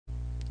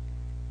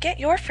Get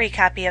your free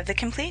copy of the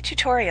complete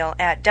tutorial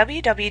at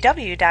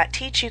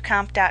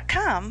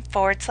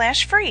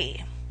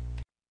www.teachucomp.com/free.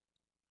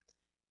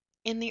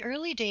 In the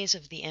early days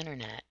of the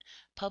internet,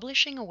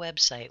 publishing a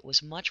website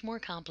was much more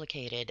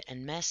complicated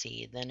and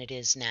messy than it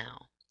is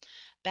now.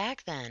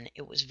 Back then,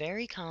 it was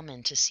very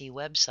common to see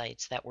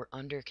websites that were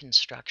under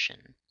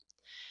construction.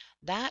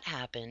 That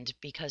happened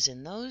because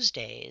in those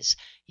days,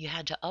 you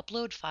had to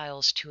upload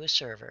files to a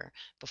server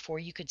before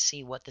you could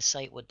see what the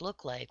site would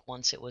look like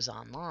once it was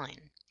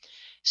online.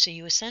 So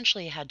you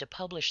essentially had to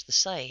publish the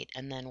site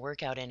and then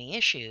work out any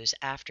issues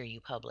after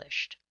you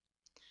published.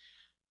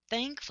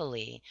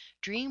 Thankfully,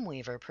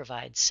 Dreamweaver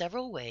provides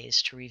several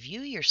ways to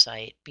review your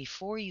site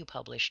before you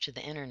publish to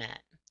the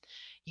internet.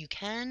 You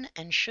can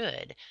and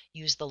should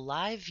use the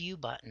Live View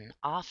button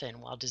often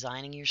while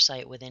designing your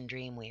site within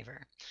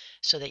Dreamweaver,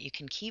 so that you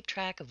can keep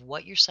track of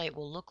what your site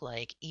will look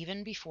like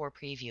even before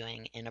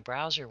previewing in a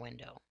browser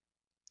window.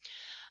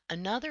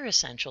 Another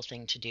essential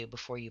thing to do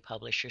before you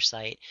publish your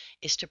site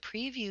is to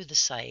preview the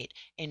site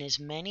in as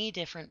many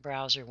different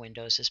browser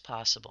windows as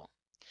possible.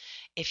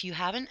 If you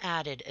haven't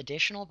added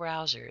additional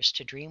browsers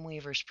to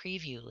Dreamweaver's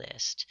preview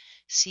list,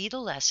 see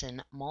the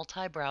lesson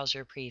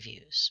Multi-Browser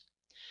Previews.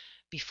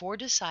 Before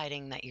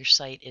deciding that your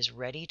site is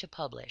ready to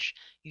publish,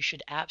 you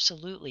should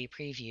absolutely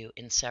preview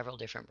in several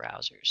different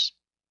browsers.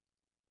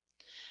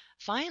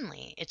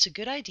 Finally, it's a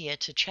good idea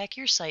to check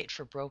your site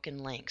for broken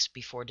links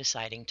before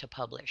deciding to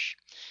publish.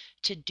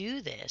 To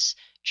do this,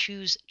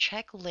 choose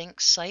Check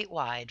Links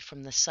Site-Wide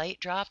from the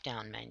Site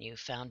drop-down menu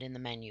found in the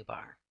menu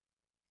bar.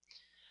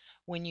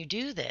 When you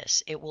do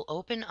this, it will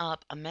open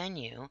up a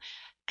menu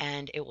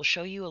and it will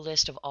show you a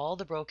list of all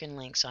the broken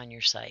links on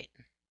your site.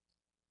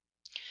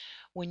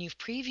 When you've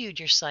previewed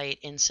your site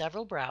in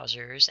several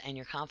browsers and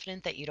you're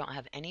confident that you don't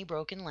have any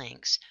broken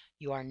links,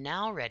 you are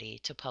now ready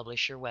to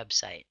publish your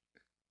website.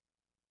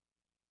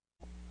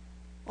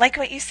 Like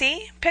what you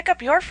see? Pick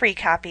up your free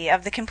copy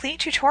of the complete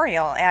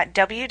tutorial at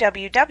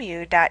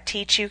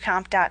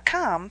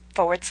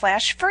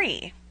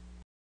www.teachucomp.com/free.